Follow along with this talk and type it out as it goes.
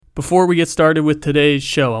Before we get started with today's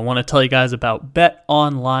show, I want to tell you guys about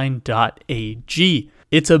betonline.ag.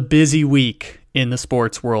 It's a busy week in the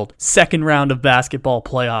sports world. Second round of basketball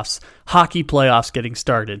playoffs, hockey playoffs getting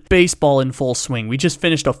started, baseball in full swing. We just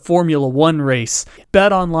finished a Formula One race.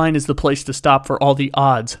 BetOnline is the place to stop for all the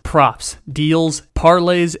odds, props, deals,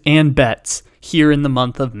 parlays, and bets here in the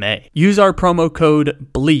month of May. Use our promo code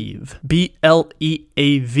BLEAV,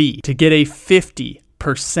 B-L-E-A-V, to get a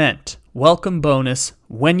 50% welcome bonus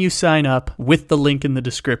when you sign up with the link in the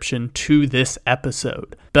description to this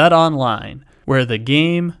episode. BetOnline, where the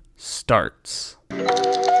game starts.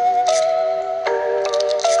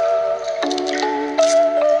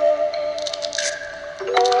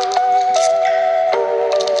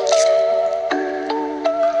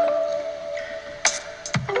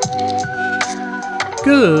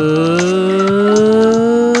 Good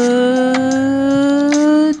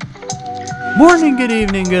morning, good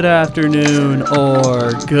evening, good afternoon,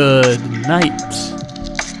 or good night.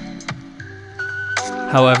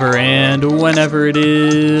 However and whenever it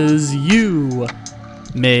is you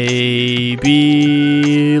may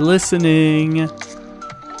be listening,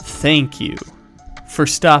 thank you for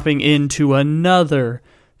stopping into another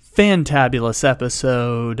fantabulous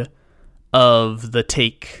episode of the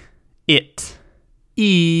Take It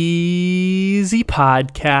Easy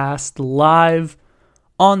podcast, live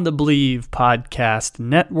on the Believe Podcast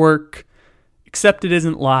Network, except it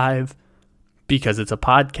isn't live because it's a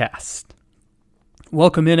podcast.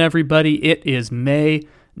 Welcome in, everybody. It is May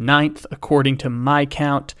 9th, according to my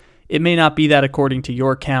count. It may not be that according to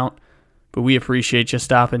your count, but we appreciate you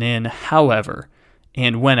stopping in however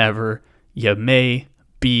and whenever you may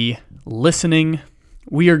be listening.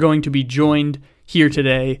 We are going to be joined here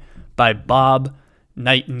today by Bob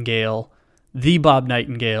Nightingale, the Bob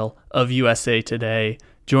Nightingale of USA Today,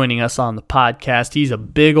 joining us on the podcast. He's a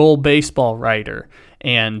big old baseball writer,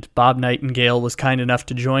 and Bob Nightingale was kind enough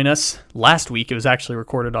to join us last week. It was actually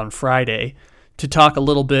recorded on Friday to talk a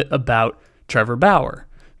little bit about Trevor Bauer,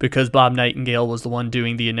 because Bob Nightingale was the one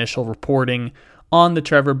doing the initial reporting on the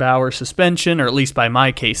Trevor Bauer suspension, or at least by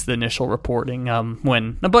my case, the initial reporting,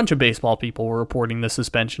 when a bunch of baseball people were reporting the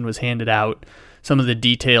suspension was handed out, some of the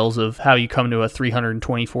details of how you come to a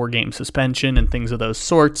 324-game suspension and things of those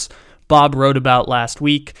sorts. Bob wrote about last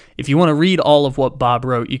week. If you want to read all of what Bob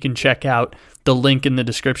wrote, you can check out the link in the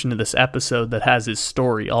description of this episode that has his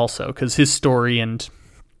story also, because his story and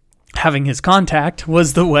having his contact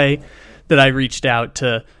was the way that I reached out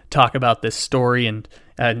to talk about this story, and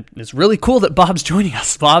it's really cool that Bob's joining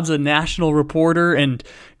us. Bob's a national reporter and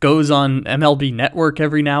goes on MLB Network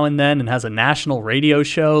every now and then and has a national radio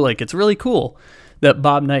show. Like, it's really cool that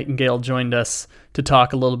Bob Nightingale joined us to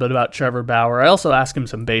talk a little bit about Trevor Bauer. I also asked him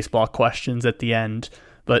some baseball questions at the end,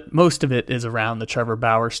 but most of it is around the Trevor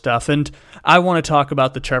Bauer stuff. And I want to talk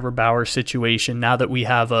about the Trevor Bauer situation now that we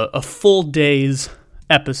have a full day's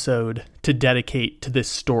episode to dedicate to this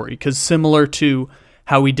story, because similar to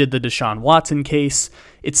how we did the Deshaun Watson case,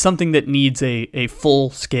 it's something that needs a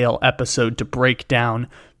full-scale episode to break down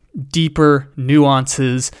deeper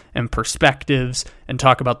nuances and perspectives and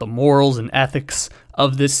talk about the morals and ethics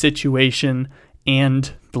of this situation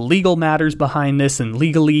and the legal matters behind this and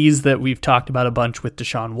legalese that we've talked about a bunch with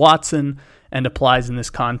Deshaun Watson, and applies in this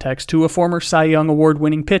context to a former Cy Young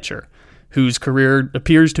Award-winning pitcher whose career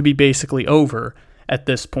appears to be basically over at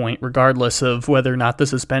this point, regardless of whether or not the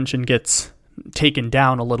suspension gets taken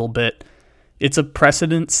down a little bit. It's a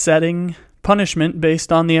precedent-setting punishment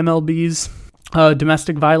based on the MLB's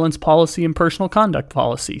domestic violence policy and personal conduct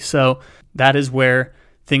policy. So that is where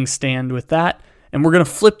things stand with that. And we're going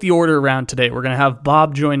to flip the order around today. We're going to have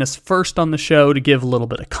Bob join us first on the show to give a little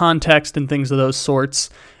bit of context and things of those sorts.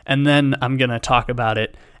 And then I'm going to talk about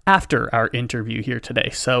it after our interview here today.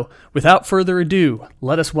 So without further ado,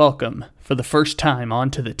 let us welcome, for the first time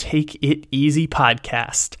onto the Take It Easy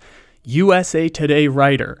podcast, USA Today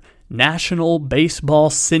writer, National Baseball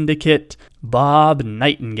Syndicate, Bob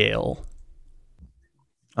Nightingale.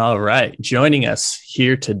 All right, joining us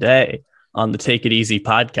here today on the Take It Easy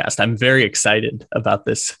podcast. I'm very excited about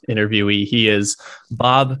this interviewee. He is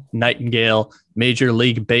Bob Nightingale, Major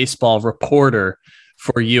League Baseball reporter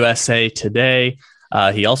for USA Today.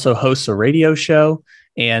 He also hosts a radio show,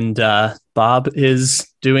 and Bob is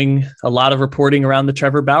doing a lot of reporting around the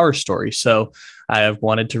Trevor Bauer story. So I have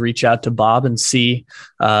wanted to reach out to Bob and see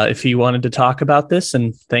if he wanted to talk about this,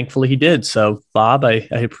 and thankfully he did. So Bob, I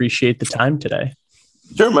appreciate the time today.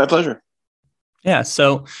 Sure, my pleasure. Yeah,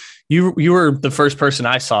 so you were the first person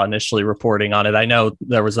I saw initially reporting on it. I know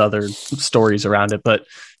there was other stories around it, but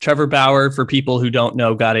Trevor Bauer, for people who don't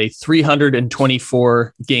know, got a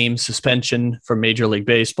 324 game suspension from Major League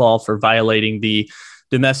Baseball for violating the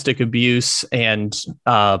domestic abuse and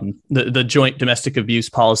the joint domestic abuse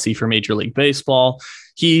policy for Major League Baseball.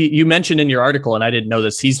 You mentioned in your article, and I didn't know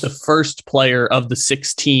this, he's the first player of the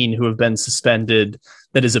 16 who have been suspended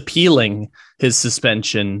that is appealing his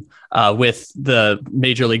suspension, with the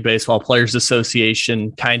Major League Baseball Players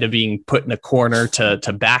Association kind of being put in a corner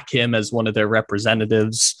to back him as one of their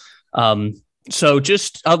representatives. So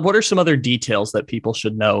just what are some other details that people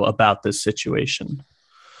should know about this situation?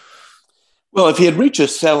 Well, if he had reached a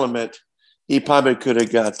settlement, he probably could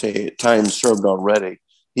have got a time served already.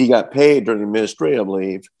 He got paid during administrative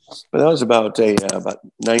leave, but that was about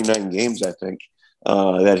 99 games, I think,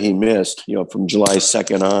 that he missed, from July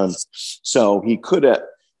 2nd on. So he could have,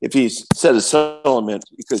 if he set a settlement,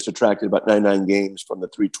 he could have subtracted about 99 games from the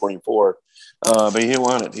 324. But he didn't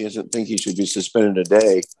want it. He doesn't think he should be suspended a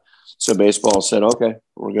day. So baseball said, okay,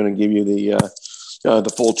 we're going to give you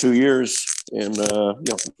the full 2 years, and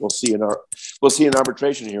we'll see an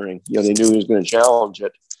arbitration hearing. They knew he was going to challenge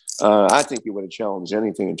it. I think he would have challenged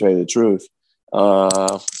anything, to tell you the truth.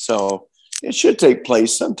 So it should take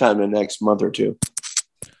place sometime in the next month or two.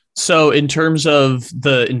 So in terms of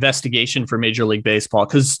the investigation for Major League Baseball,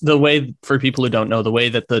 because the way, for people who don't know, the way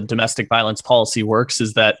that the domestic violence policy works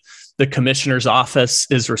is that the commissioner's office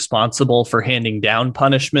is responsible for handing down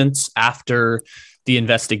punishments after the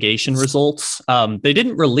investigation results. They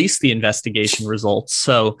didn't release the investigation results.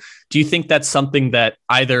 So do you think that's something that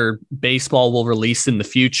either baseball will release in the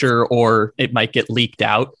future or it might get leaked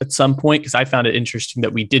out at some point? Because I found it interesting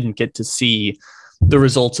that we didn't get to see the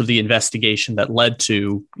results of the investigation that led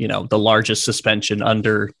to, the largest suspension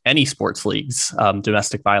under any sports league's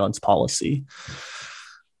domestic violence policy.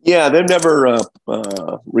 Yeah, they've never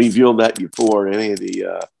revealed that before in any of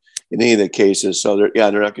the cases. So they're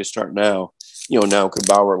not going to start now. Now could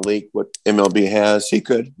Bauer leak what MLB has? He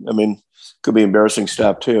could. Could be embarrassing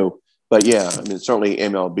stuff too. But yeah, certainly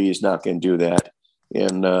MLB is not going to do that.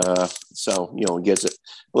 And so it gets it,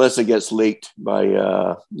 unless it gets leaked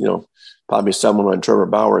by probably someone on Trevor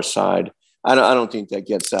Bauer's side. I don't think that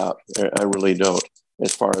gets out. I really don't.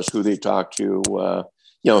 As far as who they talk to,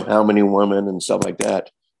 how many women and stuff like that.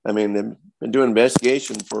 They've been doing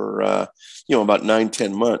investigation for about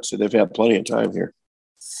 9-10 months, so they've had plenty of time here.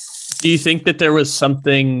 Do you think that there was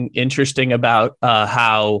something interesting about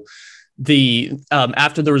how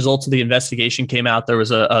after the results of the investigation came out, there was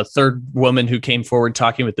a third woman who came forward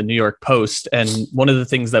talking with the New York Post. And one of the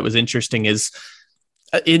things that was interesting is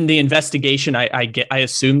in the investigation, I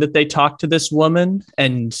assume that they talked to this woman,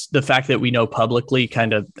 and the fact that we know publicly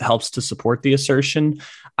kind of helps to support the assertion.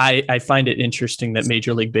 I find it interesting that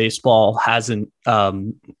Major League Baseball hasn't,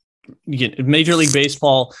 Major League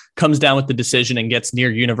Baseball comes down with the decision and gets near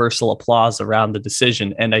universal applause around the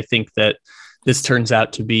decision. And I think that this turns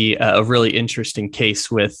out to be a really interesting case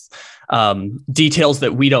with details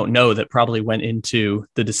that we don't know that probably went into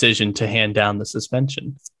the decision to hand down the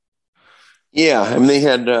suspension. Yeah, they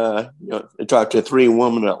had they talked to 3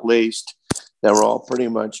 women at least that were all pretty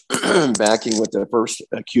much backing what the first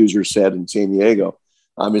accuser said in San Diego.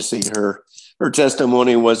 Obviously, her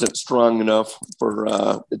testimony wasn't strong enough for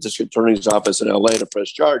the district attorney's office in LA to press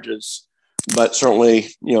charges, but certainly,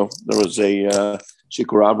 there was she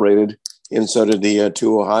corroborated, and so did the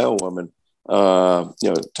 2 Ohio women,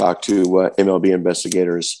 talked to MLB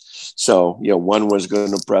investigators. So, one was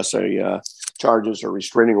going to press charges or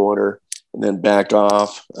restraining order and then backed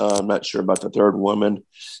off. I'm not sure about the third woman.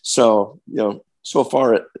 So, so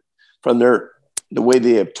far from the way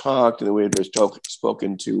they have talked and the way they've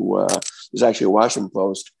spoken to there's actually a Washington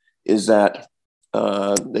Post, is that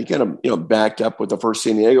they kind of backed up what the first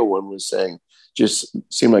San Diego one was saying. Just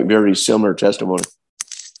seemed like very similar testimony.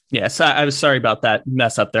 Yes, I was sorry about that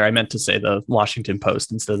mess up there. I meant to say the Washington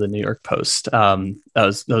Post instead of the New York Post. That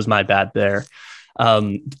was my bad there. How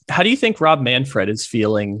do you think Rob Manfred is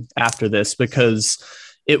feeling after this? Because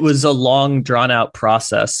it was a long, drawn-out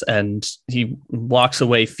process, and he walks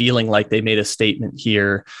away feeling like they made a statement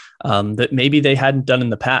here that maybe they hadn't done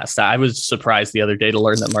in the past. I was surprised the other day to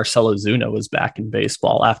learn that Marcell Ozuna was back in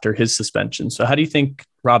baseball after his suspension. So how do you think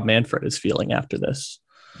Rob Manfred is feeling after this?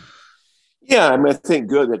 Yeah, I think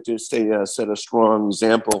good that just they set a strong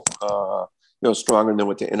example, stronger than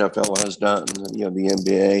what the NFL has done,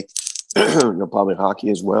 the NBA, probably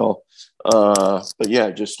hockey as well. But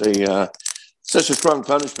yeah, just such a strong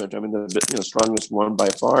punishment. The strongest one by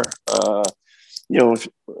far.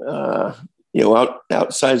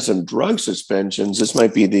 Outside some drug suspensions, this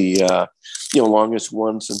might be the longest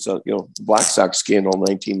one since the Black Sox scandal in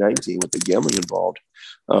 1919 with the gambling involved.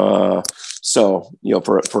 So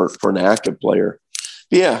for an active player,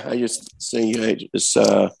 but yeah, I just say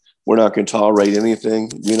we're not going to tolerate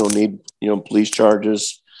anything. We don't need, police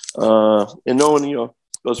charges. And knowing,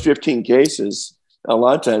 those 15 cases, a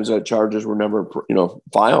lot of times charges were never,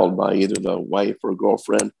 filed by either the wife or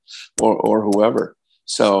girlfriend or whoever.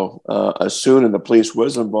 So as soon as the police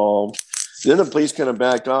was involved, then the police kind of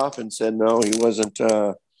backed off and said, no, he wasn't,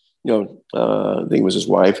 I think it was his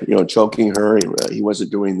wife, choking her. He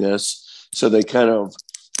wasn't doing this. So they the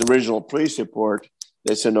original police report,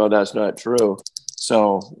 they said, no, that's not true.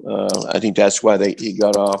 So I think that's why he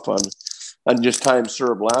got off on just time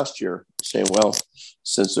served last year, saying, well,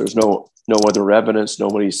 since there's no other evidence,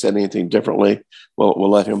 nobody said anything differently, we'll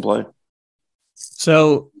let him play.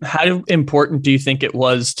 So how important do you think it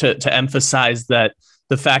was to emphasize that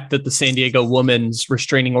the fact that the San Diego woman's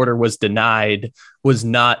restraining order was denied was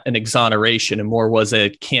not an exoneration and more was a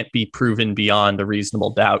can't be proven beyond a reasonable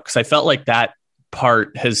doubt? Because I felt like that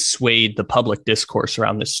part has swayed the public discourse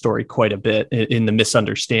around this story quite a bit in the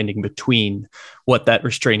misunderstanding between what that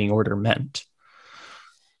restraining order meant.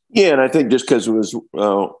 Yeah, and I think just because it was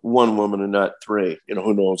one woman and not three,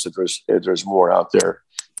 who knows if there's more out there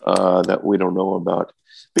that we don't know about.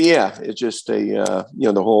 But yeah, it's just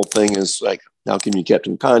the whole thing is like, how come you kept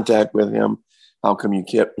in contact with him? How come you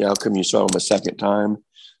saw him a second time?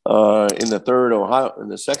 In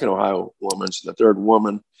the second Ohio woman, so the third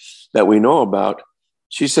woman that we know about,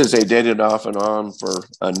 she says they dated off and on for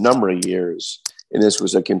a number of years, and this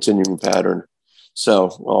was a continuing pattern. So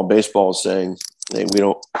all baseball is saying, hey,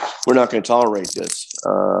 we're not going to tolerate this.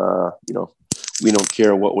 We don't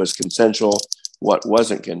care what was consensual, what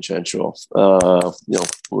wasn't consensual.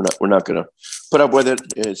 We're not going to put up with it.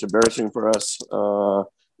 It's embarrassing for us.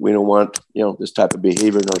 We don't want, this type of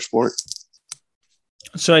behavior in our sport.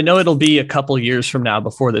 So I know it'll be a couple years from now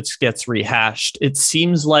before this gets rehashed. It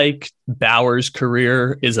seems like Bauer's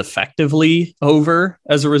career is effectively over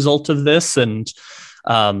as a result of this. And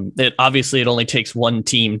it only takes one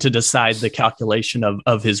team to decide the calculation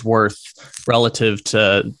of his worth relative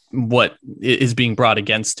to what is being brought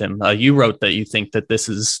against him. You wrote that you think that this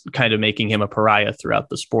is kind of making him a pariah throughout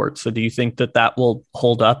the sport. So do you think that will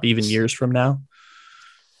hold up even years from now?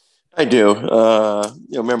 I do.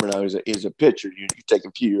 Remember now he's a pitcher. You take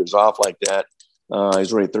a few years off like that.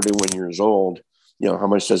 He's already 31 years old. How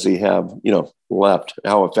much does he have, left?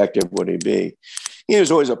 How effective would he be? He was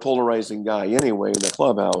always a polarizing guy anyway in the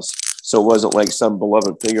clubhouse. So it wasn't like some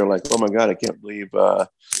beloved figure like, oh my God, I can't believe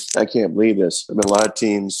this. I mean, a lot of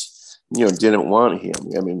teams, didn't want him.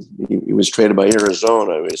 I mean, he was traded by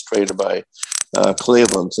Arizona. He was traded by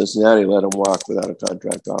Cleveland. Cincinnati let him walk without a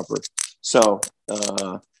contract offer. So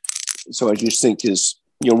I just think his,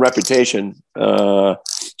 reputation,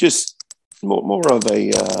 just more of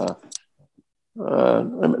a,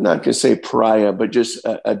 I'm not going to say pariah, but just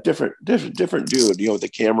a different dude, with the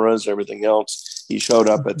cameras, everything else. He showed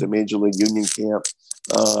up at the Major League Union camp,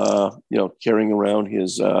 carrying around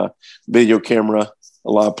his video camera.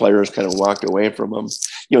 A lot of players kind of walked away from him,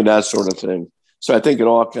 that sort of thing. So I think it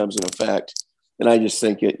all comes in effect. And I just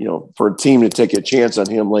think for a team to take a chance on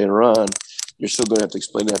him later on, you're still going to have to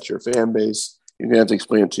explain that to your fan base. You're going to have to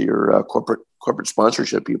explain it to your corporate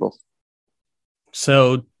sponsorship people.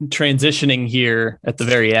 So transitioning here at the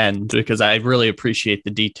very end, because I really appreciate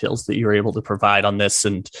the details that you were able to provide on this.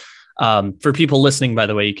 And for people listening, by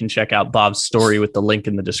the way, you can check out Bob's story with the link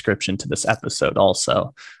in the description to this episode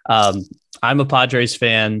also. I'm a Padres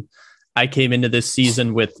fan. I came into this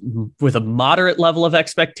season with a moderate level of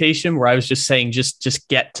expectation where I was just saying, just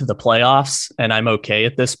get to the playoffs and I'm okay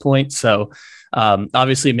at this point. So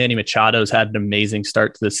obviously Manny Machado's had an amazing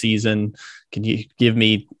start to the season. Can you give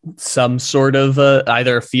me some sort of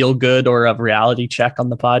either a feel good or a reality check on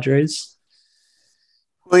the Padres?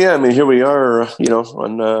 Well, yeah, I mean, here we are,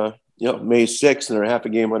 on May 6th, and they're half a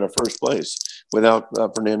game out of first place without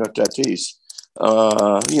Fernando Tatis.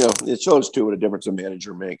 It shows too what a difference a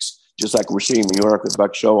manager makes. Just like we're seeing in New York with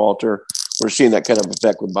Buck Showalter, we're seeing that kind of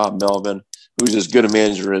effect with Bob Melvin, who's as good a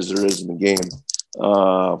manager as there is in the game.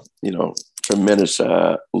 Tremendous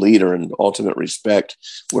leader and ultimate respect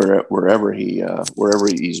wherever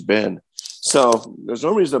he's been. So there's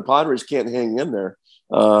no reason the Padres can't hang in there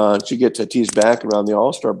to get Tatis back around the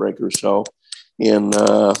All-Star break or so, and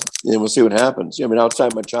we'll see what happens. I mean,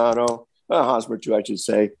 outside Machado, Hosmer too, I should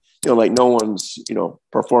say. No one's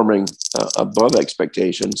performing above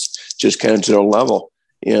expectations, just kind of to their level.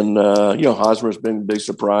 And Hosmer's been a big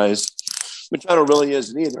surprise. Machado really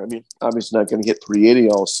isn't either. I mean, obviously not going to hit 380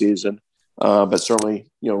 all season. But certainly,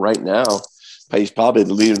 right now, he's probably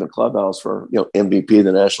the leader in the clubhouse for, MVP of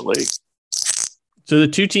the National League. So the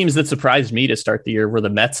two teams that surprised me to start the year were the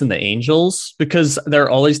Mets and the Angels, because there are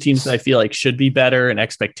always teams that I feel like should be better and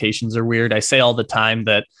expectations are weird. I say all the time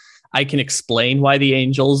that I can explain why the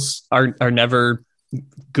Angels are never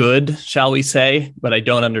good, shall we say, but I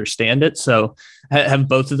don't understand it. So have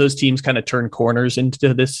both of those teams kind of turned corners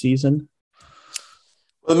into this season?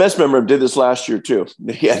 Well, the Mets member did this last year too.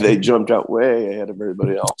 Yeah, they jumped out way ahead of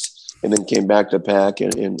everybody else, and then came back to pack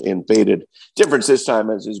and faded. Difference this time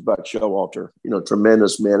is Buck Showalter.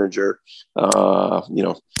 Tremendous manager.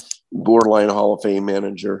 Borderline Hall of Fame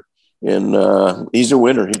manager, and he's a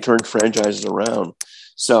winner. He turned franchises around.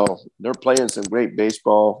 So they're playing some great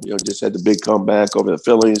baseball. Just had the big comeback over the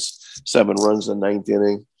Phillies, 7 runs in the 9th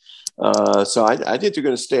inning. So I think they're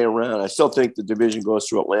going to stay around. I still think the division goes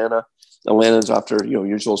through Atlanta. Atlanta's after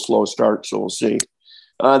usual slow start, so we'll see.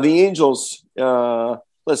 The Angels,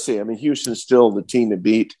 let's see. I mean, Houston's still the team to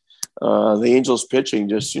beat. The Angels pitching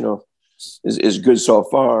just is good so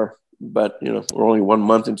far, but we're only 1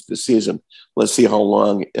 month into the season. Let's see how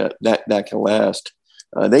long that can last.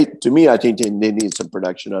 I think they need some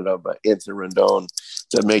production out of Anthony Rendon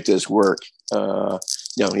to make this work.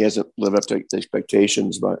 He hasn't lived up to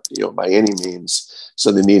expectations, by any means.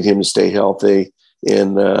 So they need him to stay healthy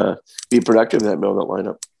and be productive in that middle of that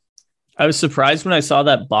lineup. I was surprised when I saw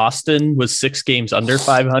that Boston was 6 games under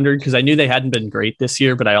 500 because I knew they hadn't been great this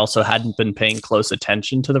year, but I also hadn't been paying close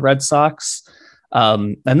attention to the Red Sox.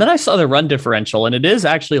 And then I saw the run differential, and it is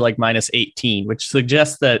actually like -18, which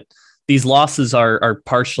suggests that these losses are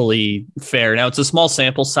partially fair. Now, it's a small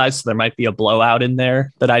sample size, so there might be a blowout in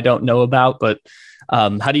there that I don't know about. But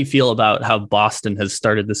how do you feel about how Boston has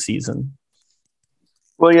started the season?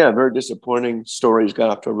 Well, yeah, very disappointing. Stories got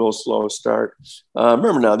off to a real slow start.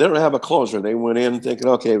 Remember now, they don't have a closer. They went in thinking,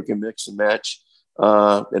 okay, we can mix and match.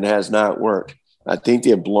 It has not worked. I think they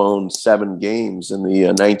have blown 7 games in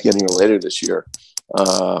the 9th inning or later this year.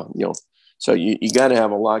 So you got to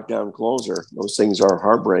have a lockdown closer. Those things are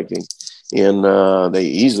heartbreaking. And they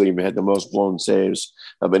easily had the most blown saves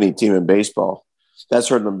of any team in baseball. That's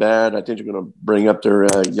hurt them bad. I think they're going to bring up their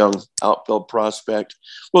young outfield prospect.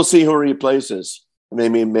 We'll see who replaces.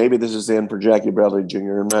 Maybe this is the end for Jackie Bradley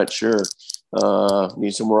Jr. I'm not sure.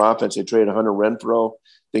 Need some more offense. They traded Hunter Renfroe,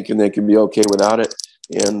 thinking they could be okay without it.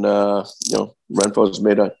 And, Renfroe's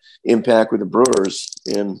made an impact with the Brewers.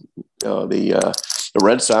 And the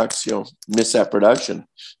Red Sox, miss that production.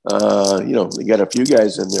 They got a few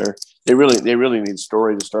guys in there. They really need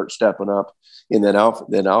Story to start stepping up. And that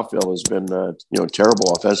outfield has been,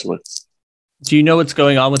 terrible offensively. Do you know what's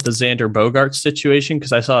going on with the Xander Bogaerts situation?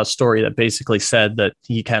 Because I saw a story that basically said that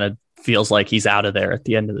he kind of feels like he's out of there at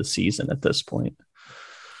the end of the season at this point.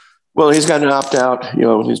 Well, he's got an opt-out.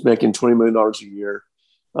 He's making $20 million a year.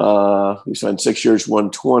 He signed 6 years,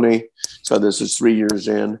 120. So this is 3 years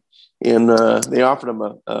in. And they offered him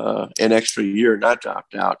an extra year not to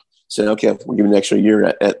opt out. Said, okay, we'll give you an extra year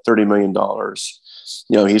at $30 million.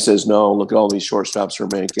 He says, no, look at all these shortstops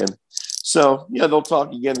we're making. So, they'll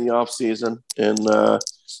talk again in the offseason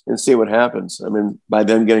and see what happens. I mean, by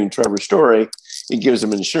them getting Trevor Story, it gives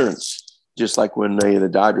them insurance. Just like when the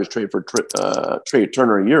Dodgers traded for Trey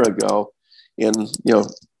Turner a year ago and,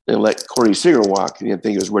 they let Corey Seager walk. And you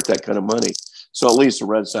think it was worth that kind of money. So at least the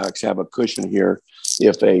Red Sox have a cushion here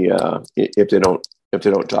if they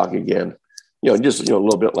don't talk again. Just a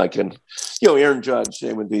little bit like Aaron Judge,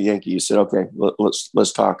 same with the Yankees, said, okay,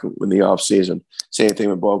 let's talk in the off season. Same thing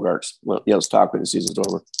with Bogaerts. Let's talk when the season's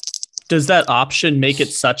over. Does that option make it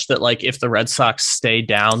such that, like, if the Red Sox stay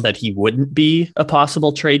down, that he wouldn't be a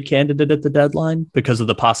possible trade candidate at the deadline because of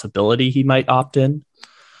the possibility he might opt in?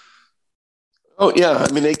 Oh yeah,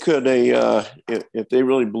 I mean they could. If they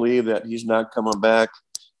really believe that he's not coming back,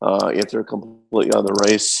 if they're completely out of the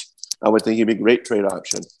race, I would think he'd be a great trade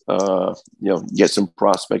option. Get some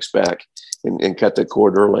prospects back and cut the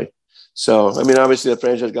cord early. So, I mean, obviously the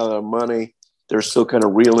franchise got a lot of money. They're still kind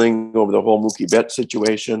of reeling over the whole Mookie Betts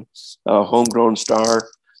situation. Homegrown star.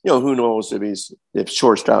 Who knows if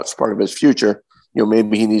shortstop's part of his future.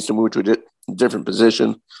 Maybe he needs to move to a different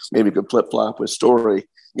position. Maybe he could flip-flop with Story.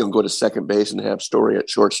 Go to second base and have Story at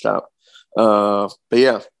shortstop. But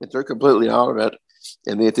yeah, if they're completely out of it,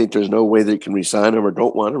 and they think there's no way they can re-sign him or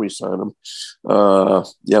don't want to re-sign him,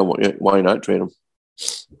 why not trade him?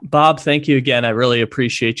 Bob, thank you again. I really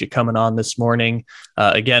appreciate you coming on this morning.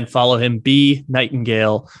 Again, follow him, B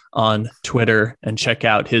Nightingale, on Twitter, and check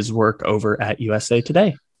out his work over at USA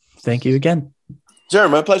Today. Thank you again. Sure,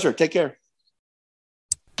 my pleasure. Take care.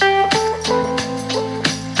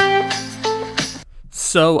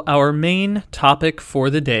 So our main topic for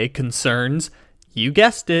the day concerns, you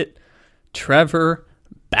guessed it, Trevor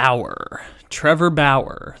Bauer. Trevor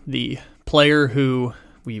Bauer, the player who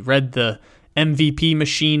we read the MVP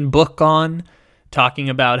Machine book on, talking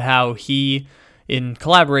about how he, in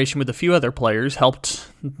collaboration with a few other players, helped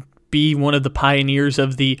be one of the pioneers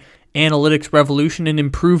of the analytics revolution in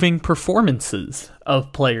improving performances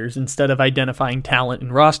of players instead of identifying talent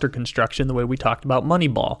and roster construction the way we talked about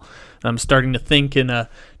Moneyball. And I'm starting to think in a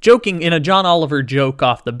John Oliver joke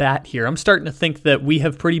off the bat here, I'm starting to think that we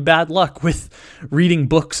have pretty bad luck with reading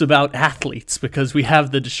books about athletes, because we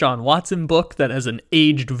have the Deshaun Watson book that has an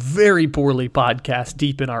aged very poorly podcast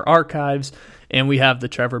deep in our archives, and we have the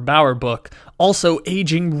Trevor Bauer book, also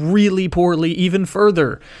aging really poorly even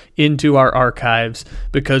further into our archives,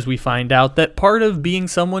 because we find out that part of being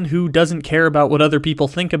someone who doesn't care about what other people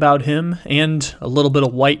think about him and a little bit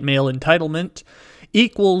of white male entitlement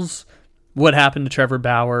equals what happened to Trevor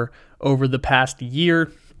Bauer over the past year,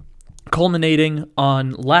 culminating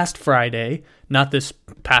on last Friday, not this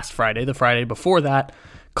past Friday, the Friday before that,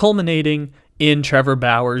 culminating in Trevor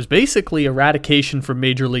Bauer's basically eradication from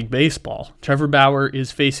Major League Baseball. Trevor Bauer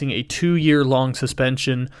is facing a 2-year-long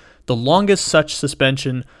suspension, the longest such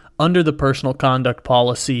suspension under the personal conduct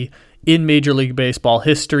policy in Major League Baseball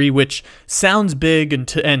history, which sounds big,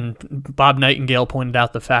 and Bob Nightingale pointed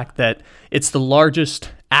out the fact that it's the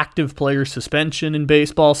largest active player suspension in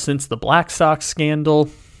baseball since the Black Sox scandal.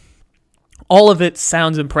 All of it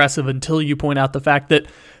sounds impressive until you point out the fact that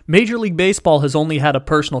Major League Baseball has only had a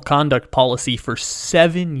personal conduct policy for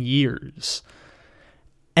 7 years.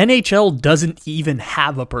 NHL doesn't even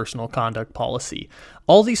have a personal conduct policy.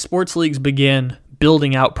 All these sports leagues began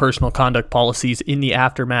building out personal conduct policies in the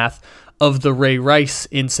aftermath of the Ray Rice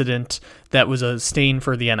incident that was a stain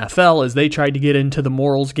for the NFL as they tried to get into the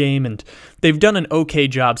morals game, and they've done an okay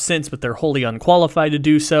job since, but they're wholly unqualified to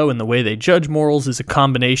do so, and the way they judge morals is a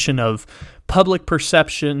combination of public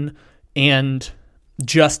perception and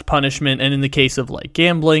just punishment, and in the case of like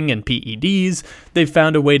gambling and PEDs, they've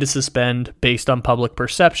found a way to suspend based on public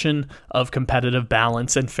perception of competitive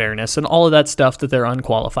balance and fairness and all of that stuff that they're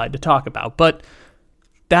unqualified to talk about. But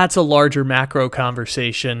that's a larger macro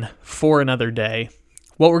conversation for another day.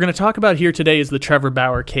 What we're going to talk about here today is the Trevor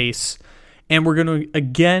Bauer case, and we're going to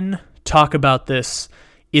again talk about this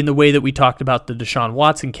in the way that we talked about the Deshaun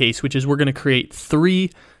Watson case, which is we're going to create 3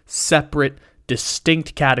 separate,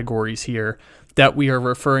 distinct categories here that we are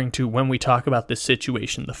referring to when we talk about this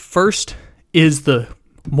situation. The first is the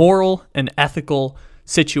moral and ethical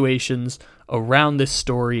situations around this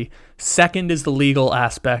story. Second is the legal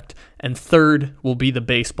aspect. And third will be the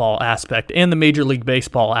baseball aspect and the Major League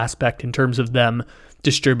Baseball aspect in terms of them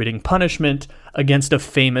distributing punishment against a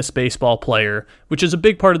famous baseball player, which is a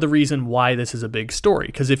big part of the reason why this is a big story.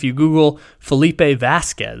 Because if you Google Felipe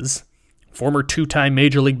Vasquez, former 2-time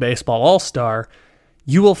Major League Baseball All-Star,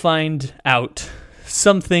 you will find out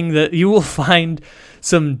some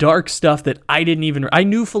dark stuff that I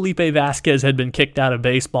knew Felipe Vasquez had been kicked out of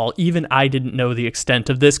baseball. Even I didn't know the extent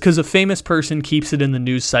of this, because a famous person keeps it in the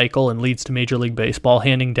news cycle and leads to Major League Baseball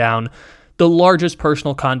handing down the largest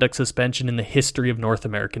personal conduct suspension in the history of North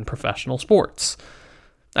American professional sports.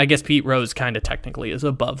 I guess Pete Rose kind of technically is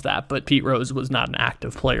above that, but Pete Rose was not an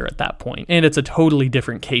active player at that point, and it's a totally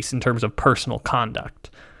different case in terms of personal conduct.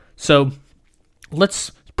 So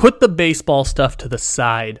let's put the baseball stuff to the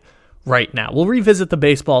side right now. We'll revisit the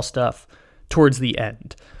baseball stuff towards the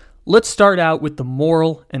end. Let's start out with the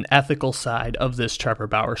moral and ethical side of this Trevor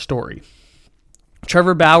Bauer story.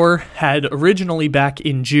 Trevor Bauer had originally, back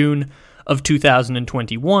in June of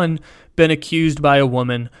 2021, been accused by a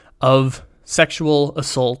woman of sexual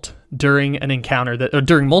assault during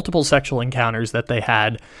multiple sexual encounters that they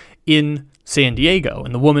had in San Diego.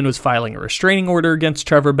 And the woman was filing a restraining order against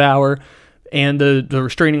Trevor Bauer, and the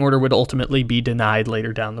restraining order would ultimately be denied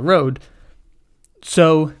later down the road.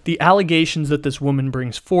 So the allegations that this woman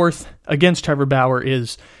brings forth against Trevor Bauer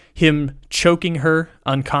is him choking her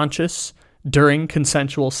unconscious during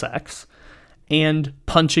consensual sex and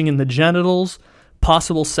punching in the genitals,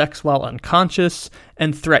 possible sex while unconscious,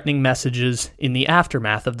 and threatening messages in the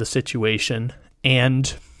aftermath of the situation.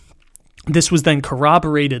 And this was then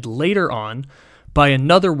corroborated later on by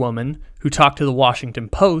another woman who talked to the Washington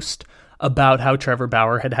Post about how Trevor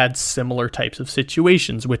Bauer had had similar types of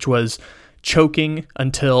situations, which was choking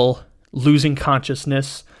until losing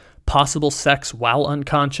consciousness, possible sex while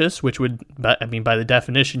unconscious, which would, by the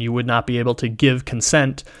definition, you would not be able to give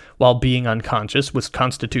consent while being unconscious, which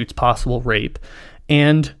constitutes possible rape,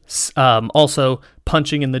 and also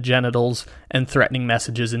punching in the genitals and threatening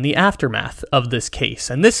messages in the aftermath of this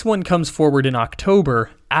case. And this one comes forward in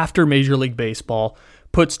October after Major League Baseball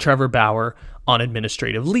puts Trevor Bauer on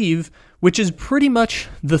administrative leave, which is pretty much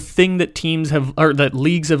the thing that that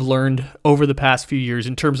leagues have learned over the past few years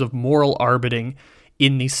in terms of moral arbitering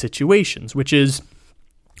in these situations, which is,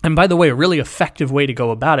 and by the way, a really effective way to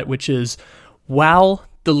go about it, which is while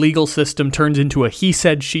the legal system turns into a he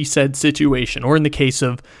said, she said situation. Or in the case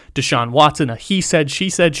of Deshaun Watson, a he said, she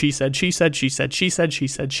said, she said, she said, she said, she said, she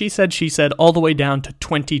said, she said, she said, all the way down to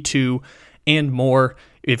 22 and more,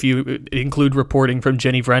 if you include reporting from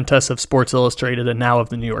Jenny Vrentas of Sports Illustrated and now of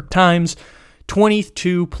the New York Times.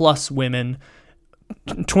 22 plus women,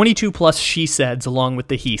 22 plus she saids along with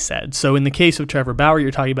the he said. So in the case of Trevor Bauer,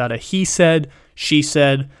 you're talking about a he said, she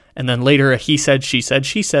said, and then later a he said, she said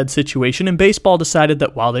situation. And baseball decided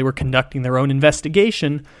that while they were conducting their own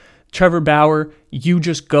investigation, Trevor Bauer, you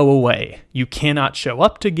just go away. You cannot show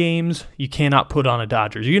up to games. You cannot put on a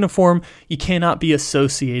Dodgers uniform. You cannot be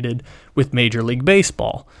associated with Major League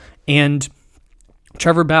Baseball. And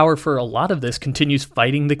Trevor Bauer, for a lot of this, continues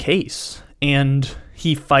fighting the case. And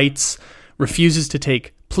he fights, refuses to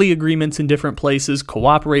take plea agreements in different places,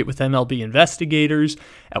 cooperate with MLB investigators.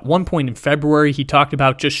 At one point in February, he talked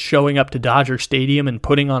about just showing up to Dodger Stadium and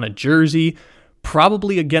putting on a jersey,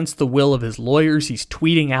 probably against the will of his lawyers. He's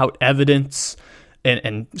tweeting out evidence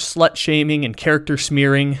and slut-shaming and character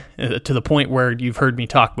smearing to the point where you've heard me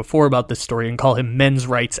talk before about this story and call him men's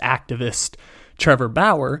rights activist Trevor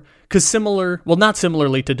Bauer. Because not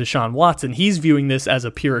similarly to Deshaun Watson, he's viewing this as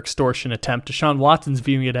a pure extortion attempt. Deshaun Watson's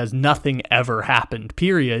viewing it as nothing ever happened,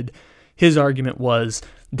 period. His argument was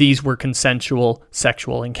these were consensual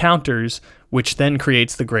sexual encounters, which then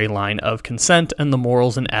creates the gray line of consent and the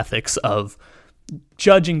morals and ethics of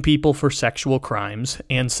judging people for sexual crimes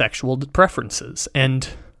and sexual preferences. And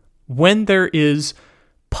when there is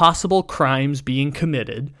possible crimes being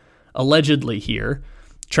committed, allegedly here,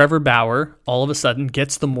 Trevor Bauer all of a sudden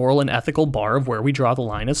gets the moral and ethical bar of where we draw the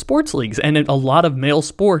line as sports leagues. And a lot of male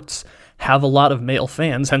sports have a lot of male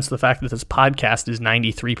fans, hence the fact that this podcast is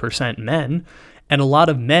 93% men. And a lot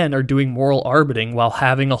of men are doing moral arbitering while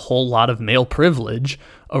having a whole lot of male privilege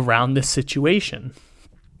around this situation.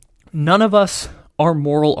 None of us are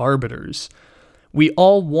moral arbiters. We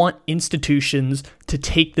all want institutions to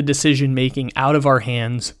take the decision-making out of our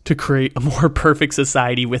hands to create a more perfect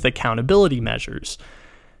society with accountability measures.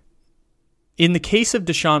 In the case of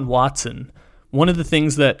Deshaun Watson, one of the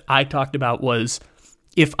things that I talked about was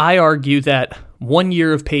if I argue that 1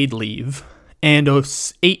 year of paid leave and a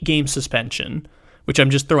 8-game suspension, which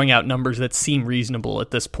I'm just throwing out numbers that seem reasonable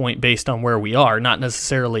at this point based on where we are, not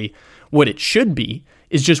necessarily what it should be,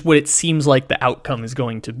 is just what it seems like the outcome is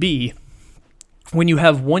going to be. When you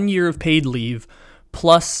have 1 year of paid leave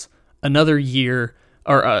plus another year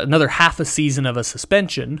or another half a season of a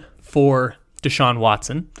suspension for Deshaun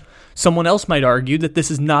Watson, someone else might argue that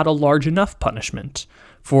this is not a large enough punishment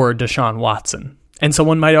for Deshaun Watson. And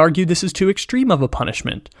someone might argue this is too extreme of a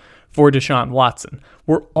punishment for Deshaun Watson.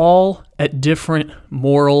 We're all at different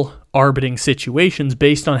moral arbitring situations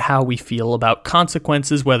based on how we feel about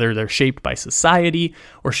consequences, whether they're shaped by society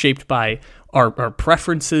or shaped by our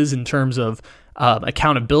preferences in terms of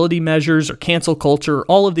accountability measures or cancel culture,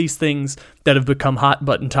 all of these things that have become hot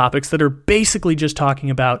button topics that are basically just talking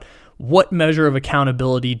about what measure of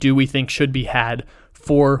accountability do we think should be had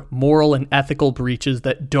for moral and ethical breaches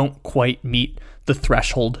that don't quite meet the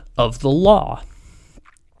threshold of the law.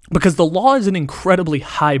 Because the law is an incredibly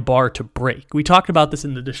high bar to break. We talked about this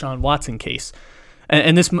in the Deshaun Watson case.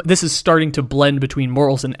 And this is starting to blend between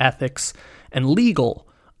morals and ethics and legal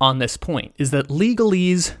on this point, is that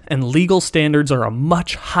legalese and legal standards are a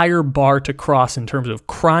much higher bar to cross in terms of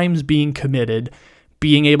crimes being committed,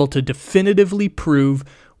 being able to definitively prove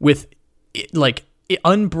with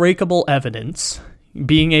unbreakable evidence,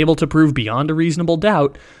 being able to prove beyond a reasonable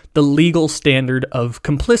doubt the legal standard of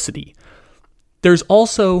complicity. There's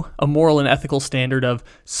also a moral and ethical standard of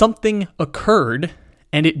something occurred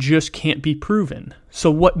and it just can't be proven. So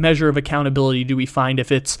what measure of accountability do we find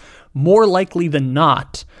if it's more likely than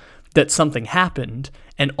not that something happened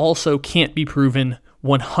and also can't be proven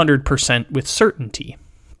 100% with certainty?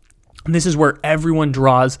 And this is where everyone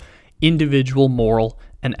draws individual moral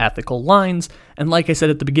and ethical lines. And like I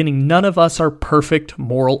said at the beginning, none of us are perfect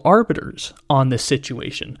moral arbiters on this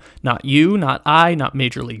situation. Not you, not I, not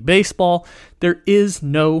Major League Baseball. There is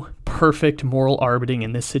no perfect moral arbitering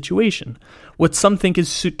in this situation. What some think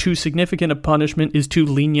is too significant a punishment is too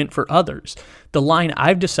lenient for others. The line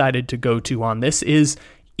I've decided to go to on this is,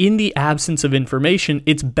 in the absence of information,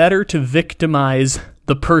 it's better to victimize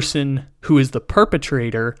the person who is the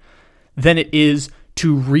perpetrator than it is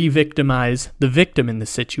to re-victimize the victim in this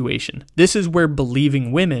situation. This is where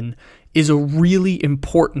believing women is a really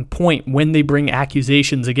important point when they bring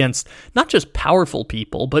accusations against not just powerful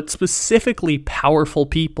people, but specifically powerful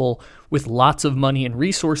people with lots of money and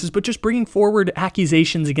resources, but just bringing forward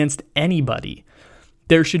accusations against anybody.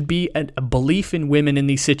 There should be a belief in women in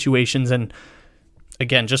these situations, and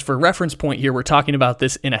again, just for reference point here, we're talking about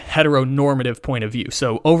this in a heteronormative point of view.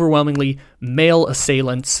 So overwhelmingly male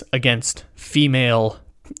assailants against female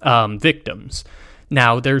victims.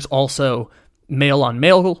 Now, there's also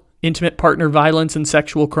male-on-male intimate partner violence and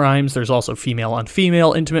sexual crimes. There's also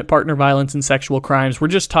female-on-female intimate partner violence and sexual crimes. We're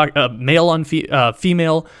just talking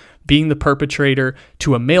male-on-female being the perpetrator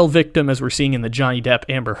to a male victim, as we're seeing in the Johnny Depp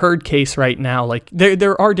Amber Heard case right now. Like,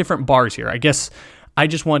 there are different bars here. I guess I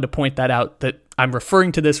just wanted to point that out, that I'm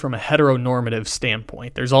referring to this from a heteronormative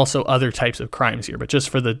standpoint. There's also other types of crimes here, but just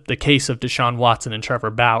for the case of Deshaun Watson and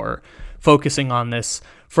Trevor Bauer, focusing on this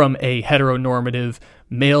from a heteronormative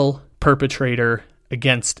male perpetrator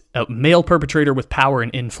against a male perpetrator with power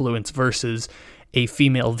and influence versus a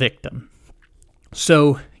female victim.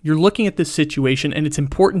 So you're looking at this situation, and it's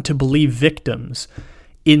important to believe victims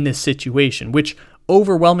in this situation, which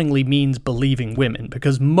overwhelmingly means believing women,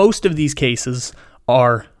 because most of these cases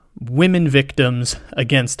are women victims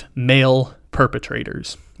against male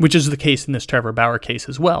perpetrators, which is the case in this Trevor Bauer case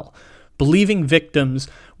as well. Believing victims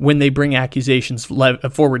when they bring accusations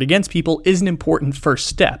forward against people is an important first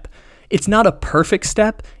step. It's not a perfect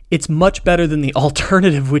step. It's much better than the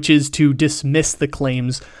alternative, which is to dismiss the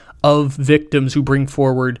claims of victims who bring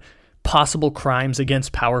forward possible crimes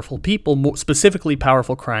against powerful people, more specifically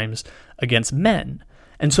powerful crimes against men.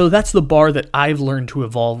 And so that's the bar that I've learned to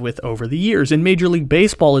evolve with over the years. And Major League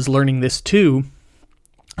Baseball is learning this too,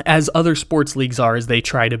 as other sports leagues are, as they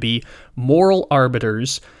try to be moral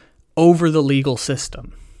arbiters over the legal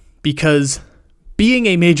system. Because being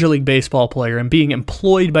a Major League Baseball player and being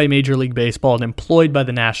employed by Major League Baseball and employed by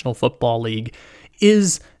the National Football League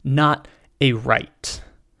is not a right.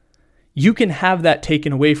 You can have that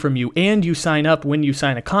taken away from you, and you sign up when you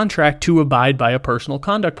sign a contract to abide by a personal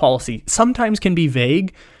conduct policy. Sometimes can be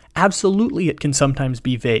vague. Absolutely, it can sometimes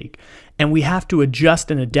be vague. And we have to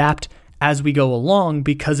adjust and adapt as we go along,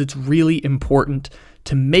 because it's really important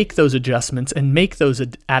to make those adjustments and make those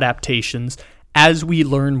adaptations as we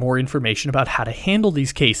learn more information about how to handle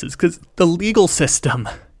these cases, because the legal system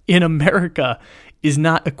in America is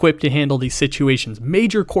not equipped to handle these situations.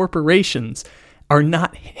 Major corporations are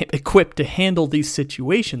not equipped to handle these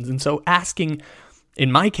situations. And so asking,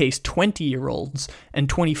 in my case, 20-year-olds and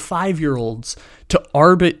 25-year-olds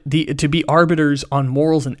to be arbiters on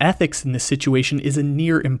morals and ethics in this situation is a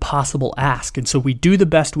near impossible ask. And so we do the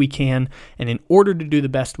best we can. And in order to do the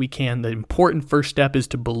best we can, the important first step is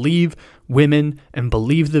to believe women and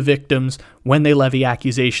believe the victims when they levy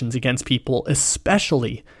accusations against people,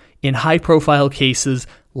 especially in high-profile cases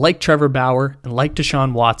like Trevor Bauer and like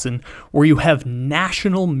Deshaun Watson, where you have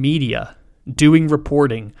national media doing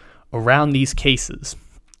reporting around these cases.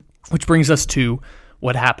 Which brings us to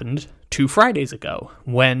what happened 2 Fridays ago,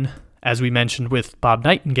 when, as we mentioned with Bob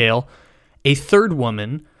Nightingale, a third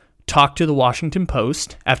woman talked to the Washington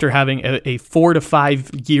Post after having a 4 to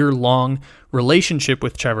 5 year long relationship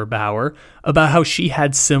with Trevor Bauer about how she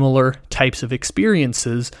had similar types of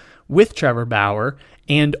experiences with Trevor Bauer,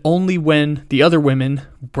 and only when the other women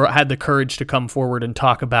had the courage to come forward and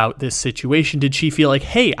talk about this situation did she feel like,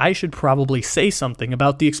 hey, I should probably say something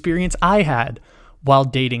about the experience I had while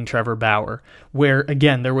dating Trevor Bauer, where,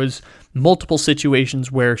 again, there was multiple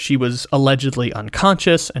situations where she was allegedly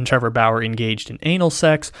unconscious and Trevor Bauer engaged in anal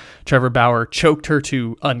sex. Trevor Bauer choked her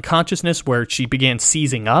to unconsciousness, where she began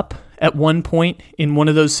seizing up at one point in one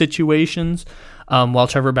of those situations, while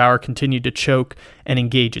Trevor Bauer continued to choke and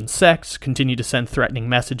engage in sex, continued to send threatening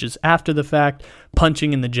messages after the fact,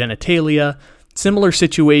 punching in the genitalia. Similar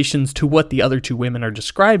situations to what the other 2 women are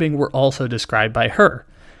describing were also described by her.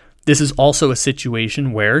 This is also a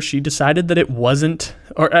situation where she decided that it wasn't,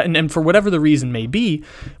 and for whatever the reason may be,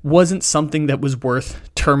 wasn't something that was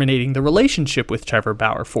worth terminating the relationship with Trevor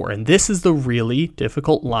Bauer for. And this is the really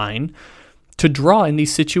difficult line to draw in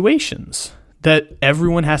these situations, that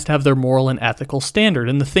everyone has to have their moral and ethical standard.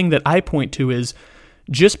 And the thing that I point to is,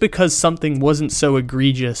 just because something wasn't so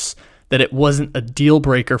egregious that it wasn't a deal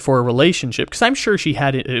breaker for a relationship, because I'm sure she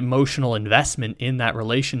had an emotional investment in that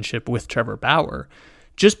relationship with Trevor Bauer,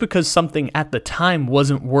 just because something at the time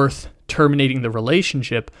wasn't worth terminating the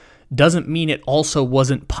relationship doesn't mean it also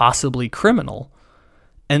wasn't possibly criminal.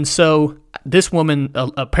 And so this woman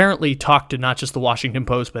apparently talked to not just the Washington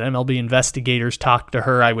Post, but MLB investigators talked to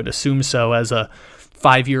her, I would assume so, as a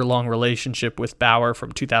 5-year-long relationship with Bauer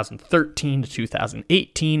from 2013 to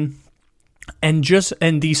 2018.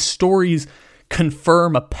 And these stories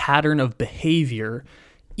confirm a pattern of behavior,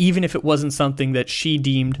 even if it wasn't something that she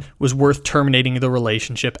deemed was worth terminating the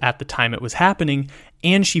relationship at the time it was happening,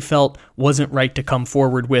 and she felt wasn't right to come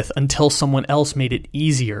forward with until someone else made it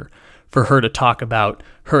easier for her to talk about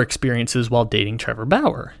her experiences while dating Trevor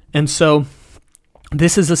Bauer. And so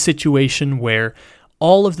This is a situation where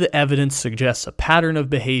all of the evidence suggests a pattern of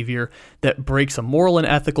behavior that breaks a moral and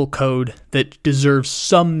ethical code that deserves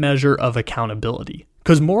some measure of accountability.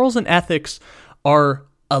 Because morals and ethics are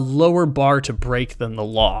a lower bar to break than the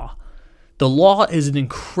law. The law is an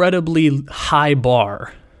incredibly high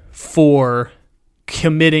bar for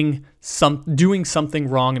doing something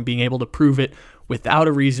wrong and being able to prove it without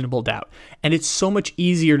a reasonable doubt. And it's so much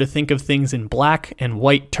easier to think of things in black and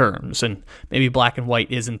white terms. And maybe black and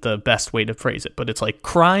white isn't the best way to phrase it, but it's like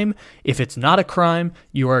crime. If it's not a crime,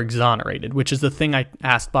 you are exonerated, which is the thing I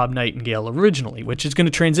asked Bob Nightingale originally, which is going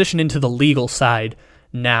to transition into the legal side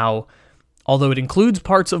now, although it includes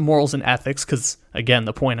parts of morals and ethics, because, again,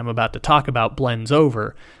 the point I'm about to talk about blends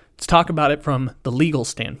over. Let's talk about it from the legal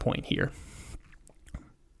standpoint here.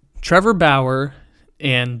 Trevor Bauer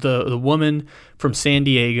and the woman from San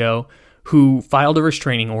Diego who filed a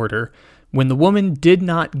restraining order, when the woman did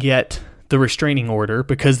not get the restraining order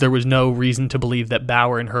because there was no reason to believe that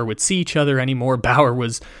Bauer and her would see each other anymore. Bauer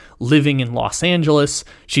was living in Los Angeles.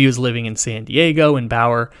 She was living in San Diego, and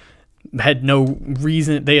Bauer had no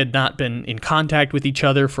reason. They had not been in contact with each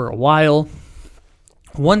other for a while.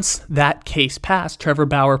 Once that case passed, Trevor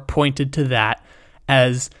Bauer pointed to that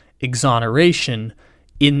as exoneration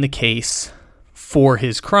in the case for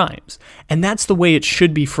his crimes. And that's the way it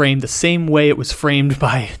should be framed, the same way it was framed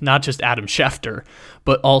by not just Adam Schefter,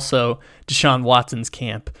 but also Deshaun Watson's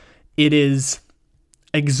camp. It is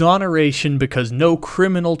exoneration because no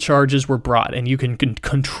criminal charges were brought, and you can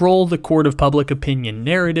control the court of public opinion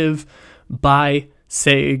narrative by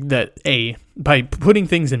saying that, by putting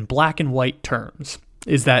things in black and white terms,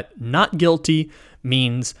 is that not guilty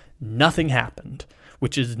means nothing happened,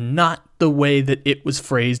 which is not the way that it was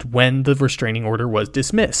phrased when the restraining order was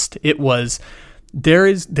dismissed. It was, there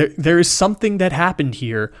is something that happened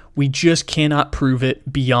here. We just cannot prove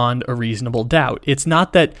it beyond a reasonable doubt. It's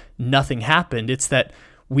not that nothing happened. It's that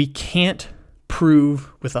we can't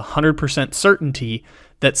prove with 100% certainty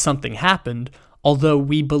that something happened, although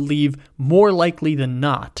we believe more likely than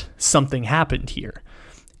not something happened here.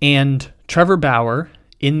 And Trevor Bauer,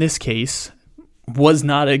 in this case, was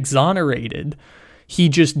not exonerated. He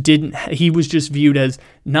was just viewed as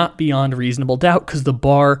not beyond reasonable doubt because the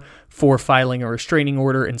bar for filing a restraining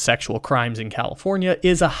order in sexual crimes in California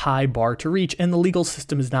is a high bar to reach, and the legal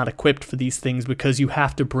system is not equipped for these things because you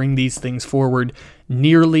have to bring these things forward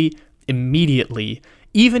nearly immediately,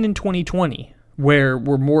 even in 2020, where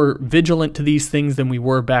we're more vigilant to these things than we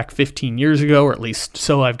were back 15 years ago, or at least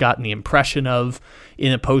so I've gotten the impression of.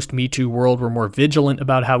 In a post-Me Too world, we're more vigilant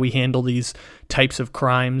about how we handle these types of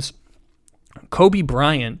crimes. Kobe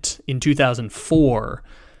Bryant in 2004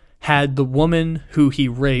 had the woman who he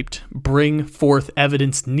raped bring forth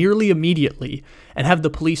evidence nearly immediately and have the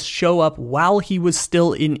police show up while he was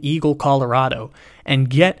still in Eagle, Colorado, and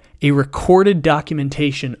get a recorded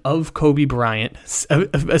documentation of Kobe Bryant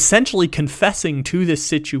essentially confessing to this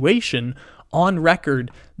situation on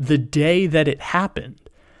record the day that it happened.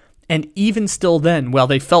 And even still then, while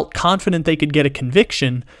they felt confident they could get a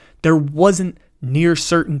conviction, there wasn't near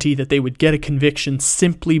certainty that they would get a conviction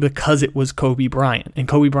simply because it was Kobe Bryant. And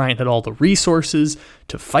Kobe Bryant had all the resources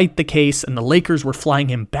to fight the case, and the Lakers were flying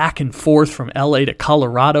him back and forth from LA to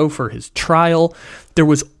Colorado for his trial. There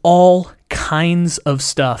was all kinds of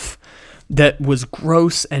stuff that was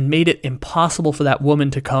gross and made it impossible for that woman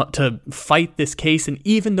to fight this case. And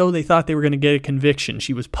even though they thought they were going to get a conviction,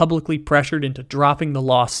 she was publicly pressured into dropping the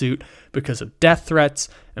lawsuit because of death threats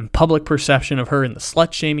and public perception of her and the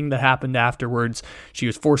slut shaming that happened afterwards. She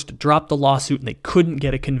was forced to drop the lawsuit, and they couldn't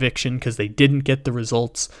get a conviction because they didn't get the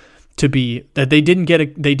results to be that they didn't get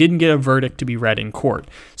a verdict to be read in court.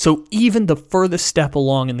 So even the furthest step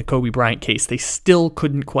along in the Kobe Bryant case, they still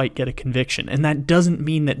couldn't quite get a conviction. And that doesn't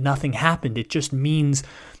mean that nothing happened. It just means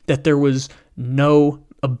that there was no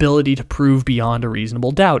ability to prove beyond a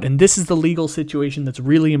reasonable doubt. And this is the legal situation that's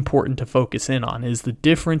really important to focus in on, is the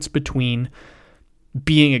difference between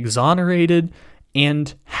being exonerated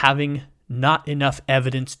and having not enough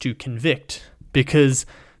evidence to convict. Because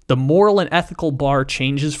the moral and ethical bar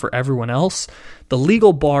changes for everyone else. The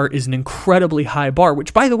legal bar is an incredibly high bar,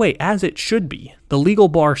 which, by the way, as it should be. The legal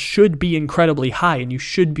bar should be incredibly high, and you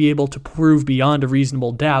should be able to prove beyond a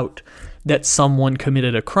reasonable doubt that someone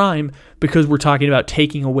committed a crime, because we're talking about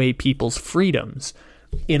taking away people's freedoms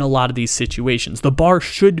in a lot of these situations. The bar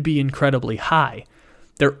should be incredibly high.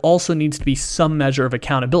 There also needs to be some measure of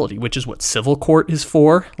accountability, which is what civil court is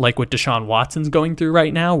for, like what Deshaun Watson's going through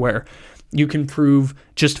right now, where you can prove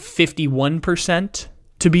just 51%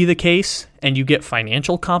 to be the case, and you get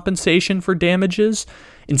financial compensation for damages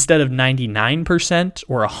instead of 99%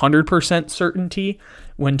 or 100% certainty,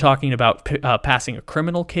 when talking about passing a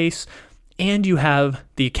criminal case, and you have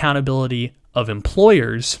the accountability of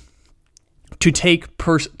employers to take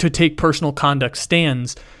personal conduct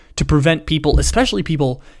stands to prevent people, especially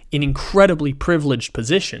people in incredibly privileged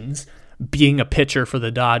positions, being a pitcher for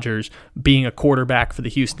the Dodgers, being a quarterback for the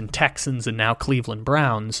Houston Texans, and now Cleveland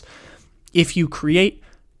Browns. If you create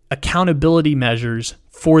accountability measures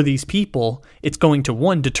for these people, it's going to,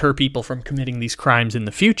 one, deter people from committing these crimes in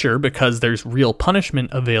the future because there's real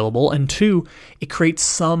punishment available, and two, it creates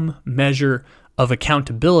some measure of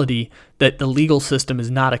accountability that the legal system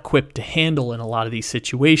is not equipped to handle in a lot of these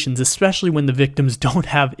situations, especially when the victims don't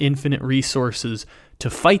have infinite resources to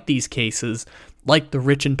fight these cases like the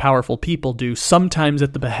rich and powerful people do, sometimes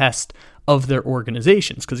at the behest of their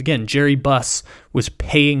organizations. Because again, Jerry Buss was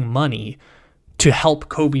paying money to help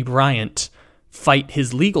Kobe Bryant fight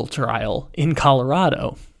his legal trial in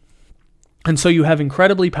Colorado. And so you have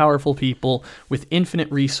incredibly powerful people with infinite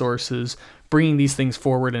resources bringing these things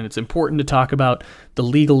forward, and it's important to talk about the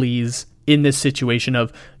legalese in this situation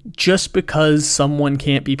of just because someone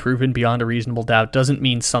can't be proven beyond a reasonable doubt doesn't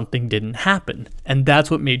mean something didn't happen. And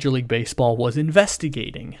that's what Major League Baseball was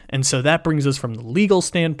investigating. And so that brings us from the legal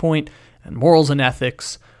standpoint and morals and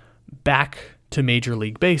ethics back to Major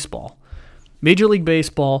League Baseball. Major League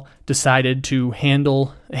Baseball decided to hand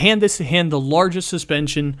the largest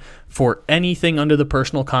suspension for anything under the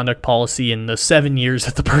personal conduct policy in the 7 years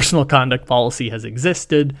that the personal conduct policy has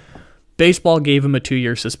existed. Baseball gave him a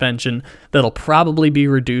 2-year suspension that'll probably be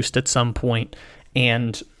reduced at some point,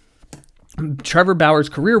 and Trevor Bauer's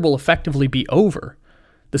career will effectively be over,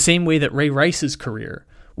 the same way that Ray Rice's career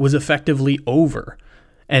was effectively over.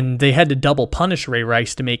 And they had to double punish Ray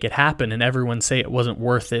Rice to make it happen, and everyone say it wasn't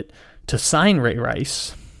worth it to sign Ray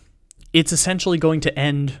Rice. It's essentially going to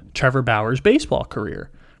end Trevor Bauer's baseball career.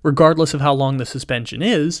 Regardless of how long the suspension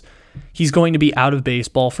is, he's going to be out of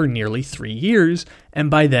baseball for nearly 3 years, and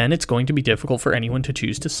by then it's going to be difficult for anyone to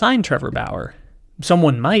choose to sign Trevor Bauer.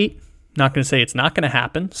 Someone might. Not going to say it's not going to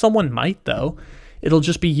happen. Someone might, though. It'll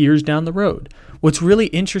just be years down the road. What's really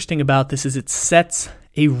interesting about this is it sets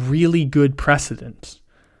a really good precedent.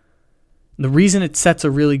 The reason it sets a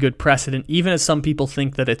really good precedent, even as some people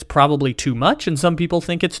think that it's probably too much and some people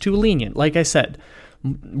think it's too lenient. Like I said,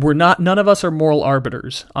 none of us are moral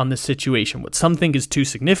arbiters on this situation. What some think is too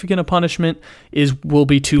significant a punishment will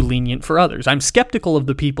be too lenient for others. I'm skeptical of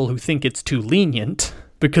the people who think it's too lenient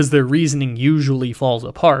because their reasoning usually falls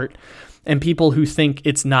apart, and people who think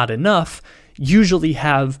it's not enough usually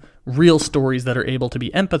have real stories that are able to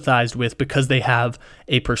be empathized with because they have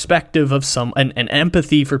a perspective of an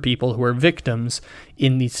empathy for people who are victims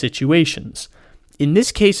in these situations. In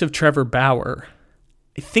this case of Trevor Bauer,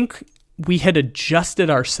 I think we had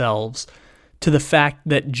adjusted ourselves to the fact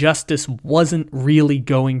that justice wasn't really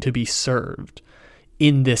going to be served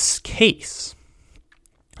in this case.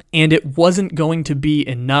 And it wasn't going to be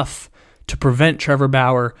enough to prevent Trevor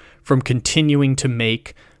Bauer from continuing to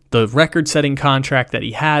make the record-setting contract that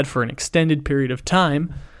he had for an extended period of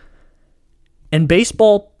time. And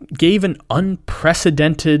baseball gave an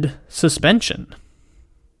unprecedented suspension.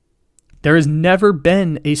 There has never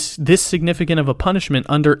been this significant of a punishment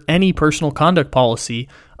under any personal conduct policy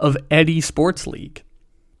of any sports league.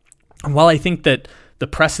 And while I think that the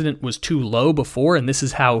precedent was too low before, and this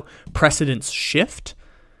is how precedents shift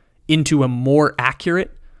into a more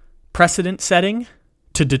accurate precedent setting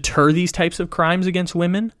to deter these types of crimes against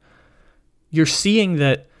women, you're seeing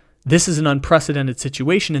that this is an unprecedented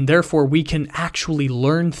situation, and therefore we can actually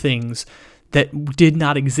learn things that did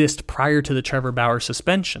not exist prior to the Trevor Bauer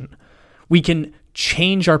suspension. We can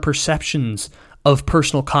change our perceptions of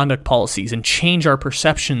personal conduct policies and change our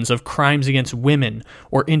perceptions of crimes against women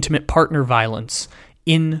or intimate partner violence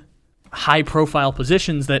in high-profile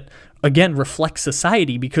positions that, again, reflect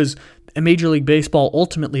society, because Major League Baseball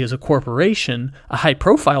ultimately is a corporation, a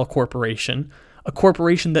high-profile corporation, a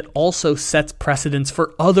corporation that also sets precedents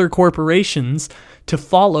for other corporations to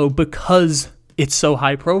follow because it's so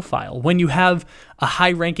high profile. When you have a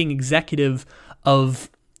high-ranking executive of,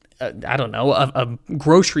 a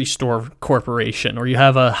grocery store corporation, or you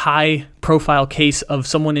have a high-profile case of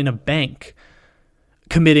someone in a bank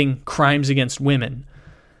committing crimes against women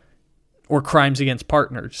or crimes against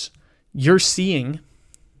partners, you're seeing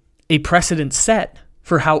a precedent set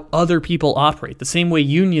for how other people operate. The same way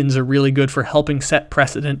unions are really good for helping set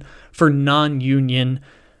precedent for non-union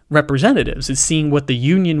representatives, is seeing what the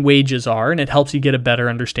union wages are, and it helps you get a better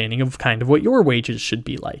understanding of kind of what your wages should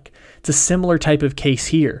be like. It's a similar type of case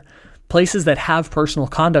here. Places that have personal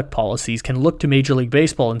conduct policies can look to Major League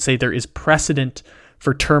Baseball and say there is precedent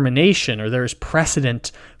for termination, or there is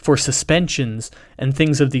precedent for suspensions and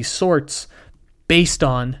things of these sorts based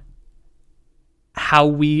on how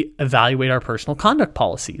we evaluate our personal conduct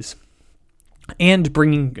policies. And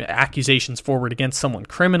bringing accusations forward against someone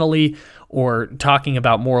criminally, or talking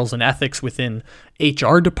about morals and ethics within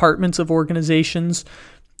HR departments of organizations,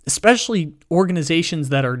 especially organizations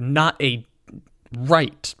that are not a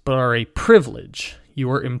right, but are a privilege.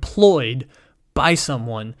 You are employed by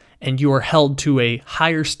someone and you are held to a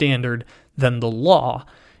higher standard than the law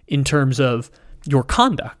in terms of your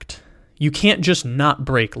conduct. You can't just not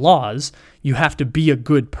break laws. You have to be a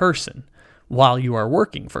good person while you are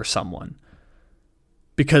working for someone.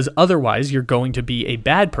 Because otherwise you're going to be a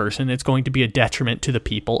bad person. It's going to be a detriment to the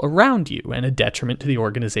people around you and a detriment to the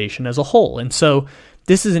organization as a whole. And so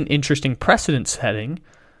this is an interesting precedent setting,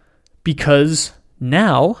 because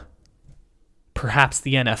now perhaps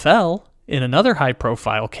the NFL, in another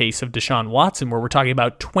high-profile case of Deshaun Watson, where we're talking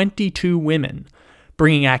about 22 women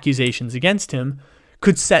bringing accusations against him,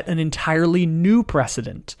 could set an entirely new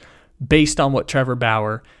precedent based on what Trevor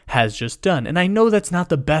Bauer has just done. And I know that's not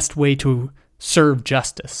the best way to serve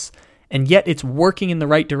justice, and yet it's working in the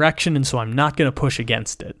right direction, and so I'm not going to push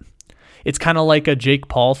against it. It's kind of like a Jake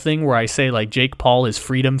Paul thing where I say, like, Jake Paul is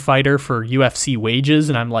freedom fighter for UFC wages,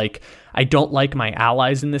 and I'm like, I don't like my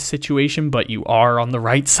allies in this situation, but you are on the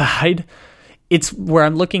right side. It's where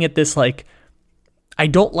I'm looking at this like, I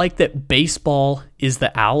don't like that baseball is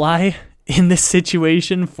the ally in this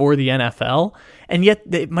situation for the NFL, and yet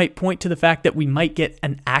it might point to the fact that we might get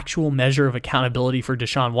an actual measure of accountability for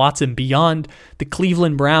Deshaun Watson beyond the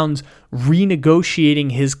Cleveland Browns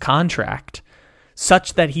renegotiating his contract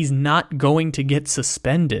such that he's not going to get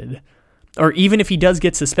suspended. Or even if he does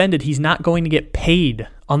get suspended, he's not going to get paid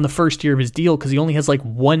on the first year of his deal because he only has like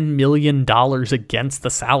 $1 million against the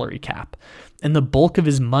salary cap. And the bulk of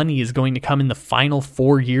his money is going to come in the final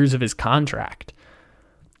 4 years of his contract.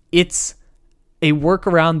 It's a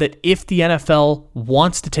workaround that, if the NFL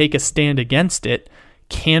wants to take a stand against it,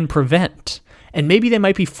 can prevent. And maybe they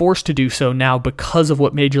might be forced to do so now because of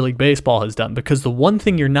what Major League Baseball has done. Because the one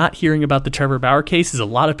thing you're not hearing about the Trevor Bauer case is a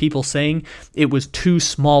lot of people saying it was too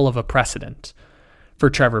small of a precedent for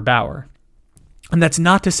Trevor Bauer. And that's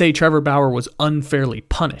not to say Trevor Bauer was unfairly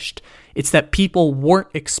punished. It's that people weren't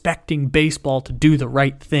expecting baseball to do the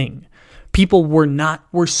right thing. People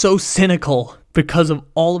were so cynical because of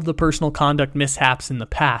all of the personal conduct mishaps in the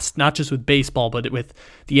past, not just with baseball, but with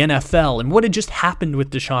the NFL and what had just happened with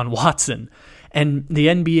Deshaun Watson and the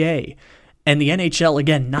NBA and the NHL,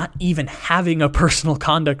 again, not even having a personal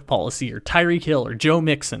conduct policy, or Tyreek Hill or Joe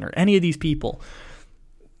Mixon or any of these people.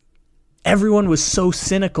 Everyone was so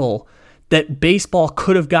cynical that baseball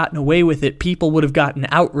could have gotten away with it. People would have gotten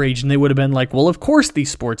outraged and they would have been like, well, of course these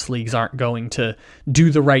sports leagues aren't going to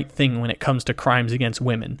do the right thing when it comes to crimes against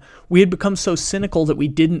women. We had become so cynical that we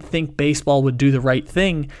didn't think baseball would do the right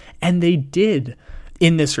thing, and they did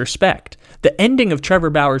in this respect. The ending of Trevor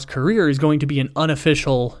Bauer's career is going to be an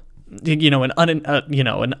unofficial,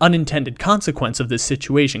 an unintended consequence of this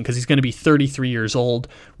situation, because he's going to be 33 years old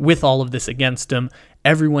with all of this against him.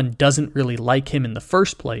 Everyone doesn't really like him in the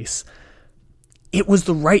first place. It was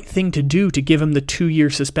the right thing to do to give him the 2-year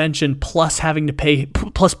suspension, plus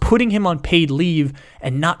putting him on paid leave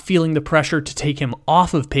and not feeling the pressure to take him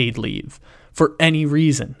off of paid leave for any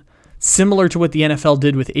reason. Similar to what the NFL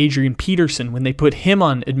did with Adrian Peterson when they put him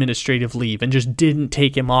on administrative leave and just didn't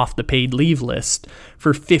take him off the paid leave list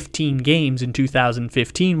for 15 games in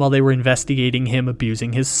 2015 while they were investigating him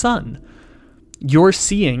abusing his son. You're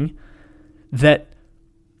seeing that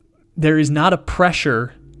there is not a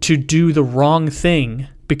pressure to do the wrong thing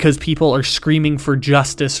because people are screaming for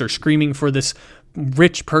justice or screaming for this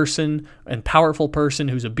rich person and powerful person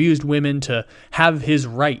who's abused women to have his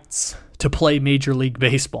rights to play Major League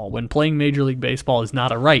Baseball, when playing Major League Baseball is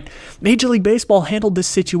not a right. Major League Baseball handled this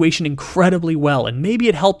situation incredibly well, and maybe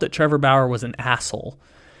it helped that Trevor Bauer was an asshole,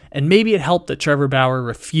 and maybe it helped that Trevor Bauer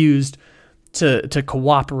refused to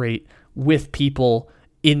cooperate with people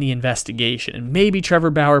in the investigation. And maybe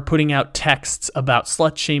Trevor Bauer putting out texts about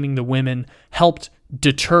slut-shaming the women helped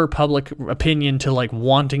deter public opinion to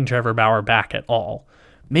wanting Trevor Bauer back at all.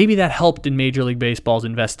 Maybe that helped in Major League Baseball's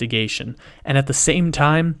investigation. And at the same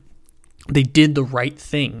time, they did the right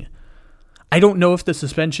thing. I don't know if the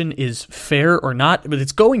suspension is fair or not, but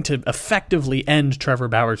it's going to effectively end Trevor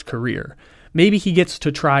Bauer's career. Maybe he gets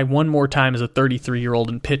to try one more time as a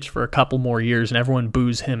 33-year-old and pitch for a couple more years and everyone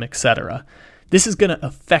boos him, etc. This is going to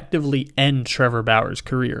effectively end Trevor Bauer's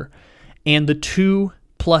career. And the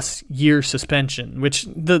 2+ year suspension, which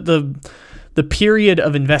the period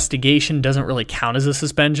of investigation doesn't really count as a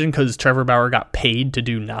suspension because Trevor Bauer got paid to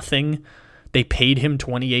do nothing. They paid him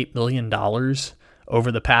 $28 million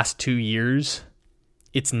over the past 2 years.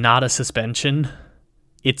 It's not a suspension.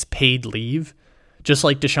 it's paid leave. Just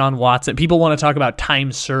like Deshaun Watson. People want to talk about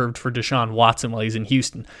time served for Deshaun Watson while he's in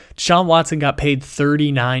Houston. Deshaun Watson got paid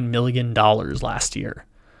 $39 million last year.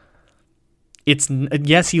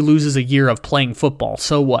 Yes, he loses a year of playing football.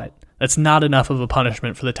 So what? That's not enough of a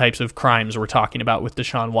punishment for the types of crimes we're talking about with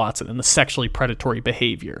Deshaun Watson and the sexually predatory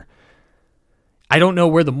behavior. I don't know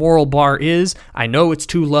where the moral bar is. I know it's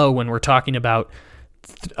too low when we're talking about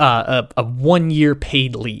a 1-year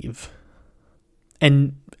paid leave.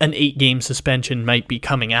 And an 8-game suspension might be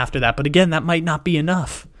coming after that. But again, that might not be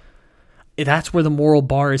enough. That's where the moral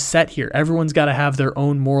bar is set here. Everyone's got to have their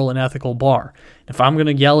own moral and ethical bar. If I'm going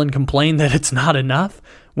to yell and complain that it's not enough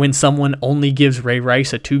when someone only gives Ray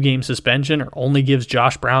Rice a 2-game suspension or only gives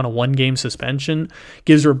Josh Brown a 1-game suspension,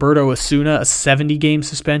 gives Roberto Osuna a 70-game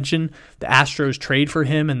suspension, the Astros trade for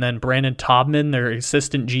him, and then Brandon Taubman, their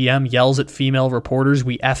assistant GM, yells at female reporters,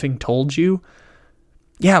 "We effing told you."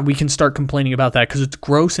 Yeah, we can start complaining about that because it's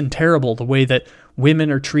gross and terrible the way that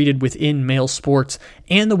women are treated within male sports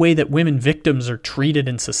and the way that women victims are treated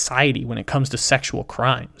in society when it comes to sexual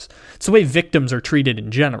crimes. It's the way victims are treated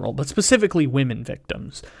in general, but specifically women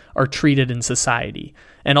victims are treated in society.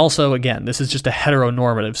 And also, again, this is just a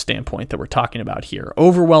heteronormative standpoint that we're talking about here.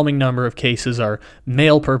 Overwhelming number of cases are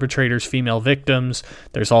male perpetrators, female victims.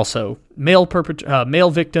 There's also male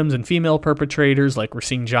victims and female perpetrators, like we're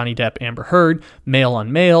seeing Johnny Depp, Amber Heard, male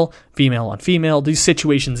on male, female on female. These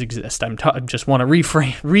situations exist. I just want to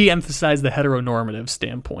re-emphasize the heteronormative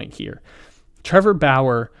standpoint here. Trevor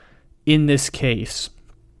Bauer, in this case,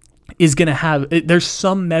 is going to have, there's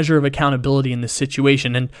some measure of accountability in this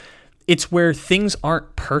situation, and it's where things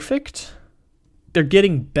aren't perfect. They're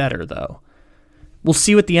getting better, though. We'll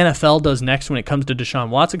see what the NFL does next when it comes to Deshaun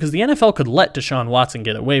Watson, because the NFL could let Deshaun Watson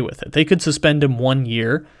get away with it. They could suspend him 1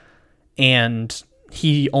 year, and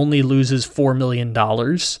he only loses $4 million,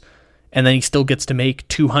 and then he still gets to make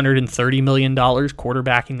 $230 million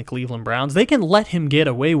quarterbacking the Cleveland Browns. They can let him get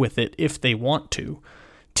away with it if they want to.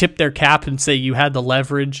 Tip their cap and say, you had the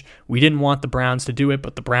leverage. We didn't want the Browns to do it,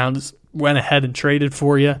 but the Browns went ahead and traded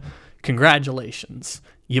for you. Congratulations.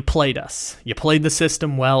 You played us. You played the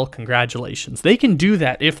system well. Congratulations. They can do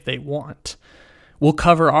that if they want. We'll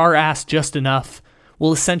cover our ass just enough.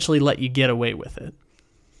 We'll essentially let you get away with it.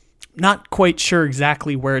 Not quite sure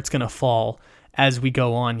exactly where it's going to fall as we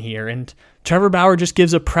go on here. And Trevor Bauer just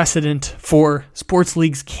gives a precedent for sports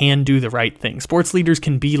leagues can do the right thing. Sports leaders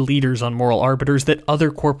can be leaders on moral arbiters that other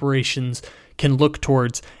corporations can look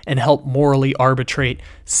towards and help morally arbitrate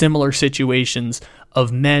similar situations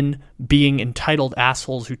of men being entitled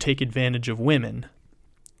assholes who take advantage of women.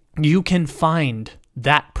 You can find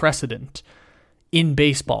that precedent in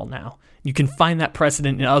baseball now. You can find that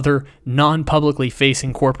precedent in other non-publicly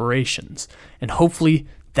facing corporations. And hopefully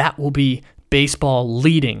that will be baseball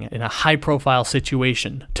leading in a high-profile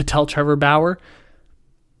situation to tell Trevor Bauer,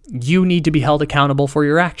 you need to be held accountable for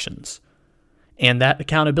your actions. And that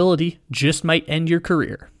accountability just might end your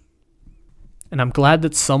career. And I'm glad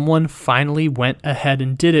that someone finally went ahead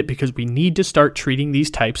and did it, because we need to start treating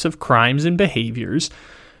these types of crimes and behaviors,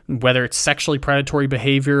 whether it's sexually predatory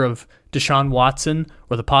behavior of Deshaun Watson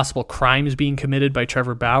or the possible crimes being committed by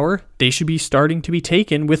Trevor Bauer, they should be starting to be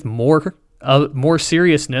taken with more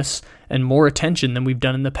seriousness and more attention than we've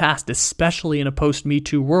done in the past, especially in a post-Me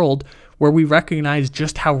Too world where we recognize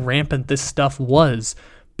just how rampant this stuff was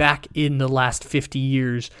back in the last 50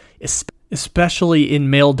 years, especially in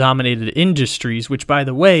male-dominated industries, which, by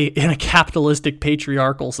the way, in a capitalistic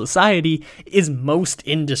patriarchal society, is most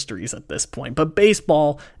industries at this point. But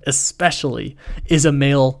baseball, especially, is a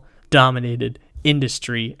male-dominated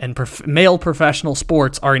industry, and male professional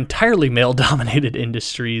sports are entirely male-dominated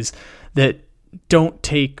industries that don't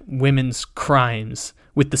take women's crimes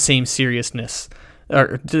with the same seriousness,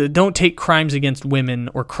 or don't take crimes against women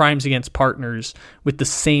or crimes against partners with the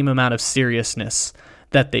same amount of seriousness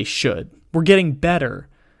that they should. We're getting better,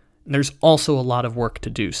 and there's also a lot of work to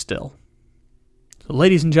do still. So,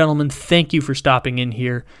 ladies and gentlemen, thank you for stopping in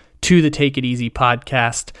here to the Take It Easy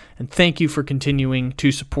podcast, and thank you for continuing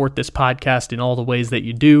to support this podcast in all the ways that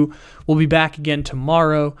you do. We'll be back again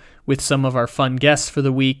tomorrow with some of our fun guests for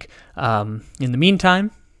the week. In the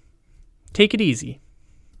meantime, take it easy.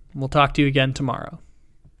 We'll talk to you again tomorrow.